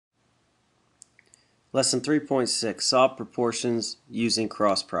Lesson 3.6 Solve proportions using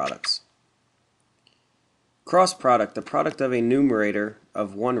cross products. Cross product, the product of a numerator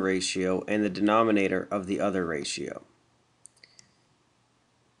of one ratio and the denominator of the other ratio.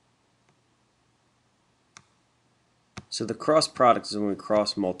 So the cross product is when we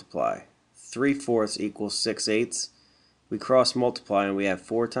cross multiply. 3/4 equals 6/8. We cross multiply and we have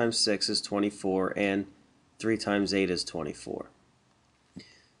 4 times 6 is 24 and 3 times 8 is 24.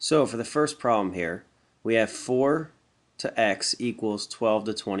 So for the first problem here, we have 4 to x equals 12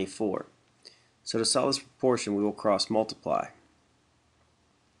 to 24. So to solve this proportion, we will cross multiply.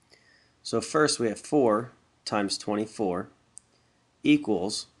 So first we have 4 times 24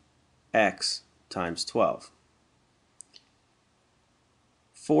 equals x times 12.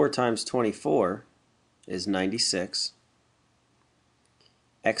 4 times 24 is 96.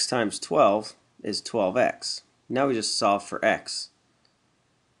 X times 12 is 12x. Now we just solve for x.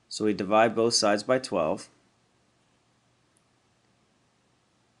 So we divide both sides by 12.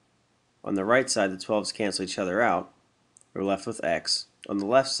 On the right side, the 12's cancel each other out. We're left with x. On the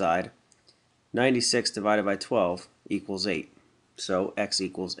left side, 96 divided by 12 equals 8. So x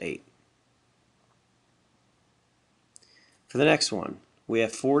equals 8. For the next one, we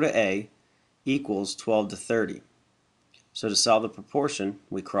have 4 to a equals 12 to 30. So to solve the proportion,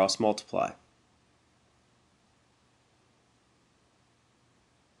 we cross multiply.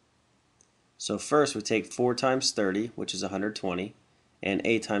 So first we take 4 times 30, which is 120, and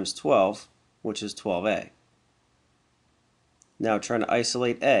a times 12, which is 12a. Now trying to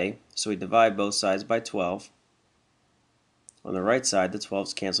isolate a, so we divide both sides by 12. On the right side, the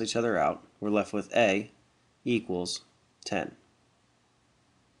 12's cancel each other out. We're left with a equals 10.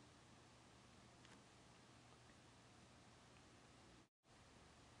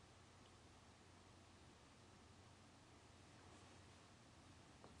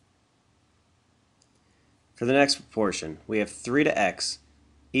 For the next proportion, we have 3 to x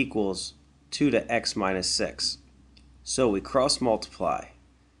equals 2 to x minus 6. So we cross multiply.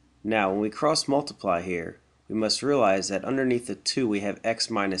 Now when we cross multiply here, we must realize that underneath the 2 we have x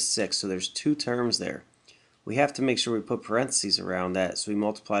minus 6, so there's two terms there. We have to make sure we put parentheses around that, so we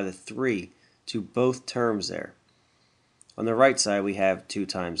multiply the 3 to both terms there. On the right side we have 2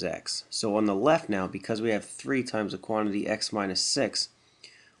 times x. So on the left now, because we have 3 times the quantity x minus 6,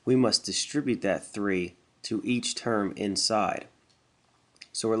 we must distribute that 3 to each term inside.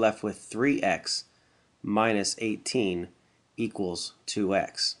 So we're left with 3x minus 18 equals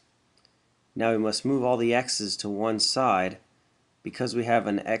 2x. Now we must move all the x's to one side. Because we have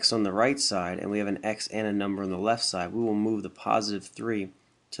an x on the right side and we have an x and a number on the left side, we will move the positive 3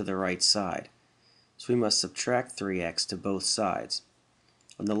 to the right side. So we must subtract 3x to both sides.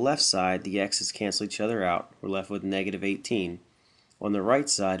 On the left side, the x's cancel each other out. We're left with negative 18. On the right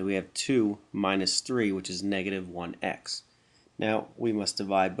side, we have 2 minus 3, which is negative 1x. Now, we must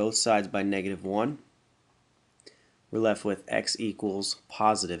divide both sides by negative 1. We're left with x equals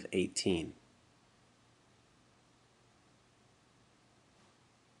positive 18.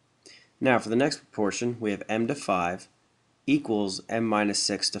 Now, for the next proportion, we have m to 5 equals m minus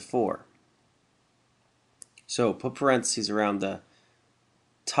 6 to 4. So, put parentheses around the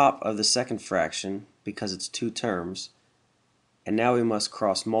top of the second fraction because it's two terms. And now we must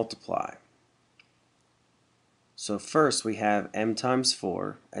cross multiply. So first we have m times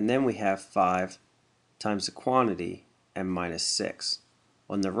 4, and then we have 5 times the quantity m minus 6.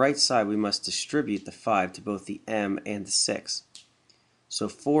 On the right side we must distribute the 5 to both the m and the 6. So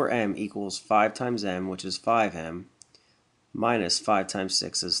 4m equals 5 times m, which is 5m, minus 5 times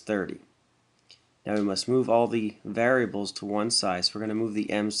 6 is 30. Now we must move all the variables to one side, so we're going to move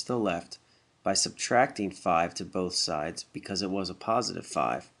the m's to the left by subtracting 5 to both sides because it was a positive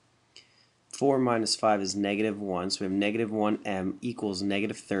 5. 4 minus 5 is negative 1, so we have negative 1m equals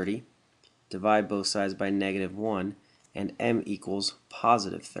negative 30. Divide both sides by negative 1, and m equals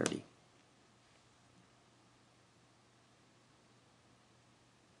positive 30.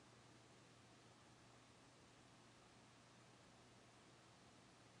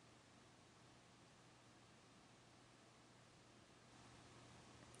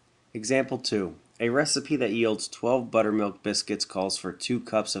 Example 2. A recipe that yields 12 buttermilk biscuits calls for 2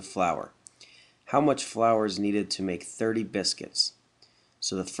 cups of flour. How much flour is needed to make 30 biscuits?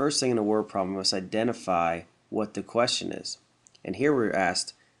 So the first thing in a word problem, we must identify what the question is. And here we're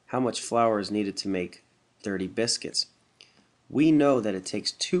asked how much flour is needed to make 30 biscuits. We know that it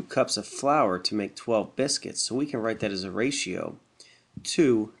takes 2 cups of flour to make 12 biscuits, so we can write that as a ratio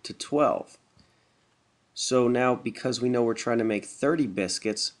 2 to 12. So now, because we know we're trying to make 30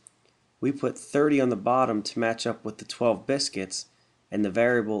 biscuits, we put 30 on the bottom to match up with the 12 biscuits, and the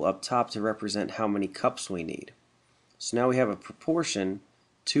variable up top to represent how many cups we need. So now we have a proportion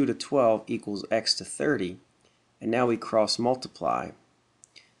 2 to 12 equals x to 30, and now we cross multiply.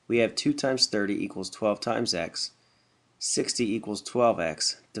 We have 2 times 30 equals 12 times x, 60 equals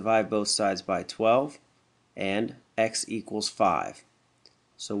 12x, divide both sides by 12, and x equals 5.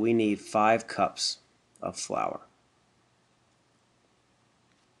 So we need 5 cups of flour.